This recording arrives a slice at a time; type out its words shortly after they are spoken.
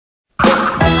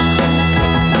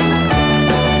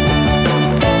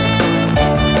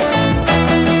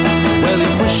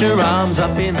arms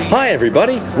up in the Hi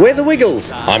everybody, we're the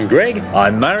Wiggles. I'm Greg.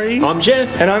 I'm Murray. I'm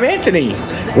Jeff. And I'm Anthony.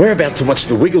 We're about to watch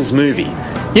the Wiggles movie.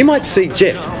 You might see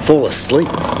Jeff fall asleep.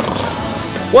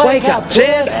 Wake up,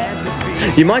 Jeff!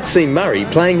 You might see Murray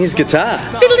playing his guitar.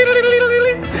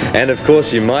 And of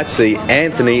course you might see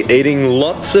Anthony eating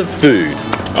lots of food.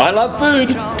 I love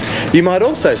food. You might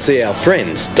also see our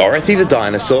friends Dorothy the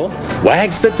dinosaur,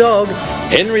 Wags the dog,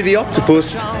 Henry the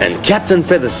octopus, and Captain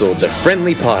Feathersword the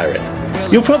friendly pirate.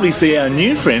 You'll probably see our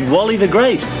new friend Wally the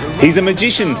Great. He's a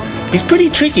magician. He's pretty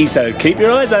tricky, so keep your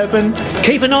eyes open.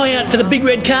 Keep an eye out for the big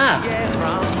red car.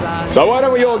 So why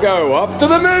don't we all go off to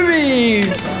the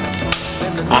movies?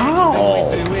 Ow!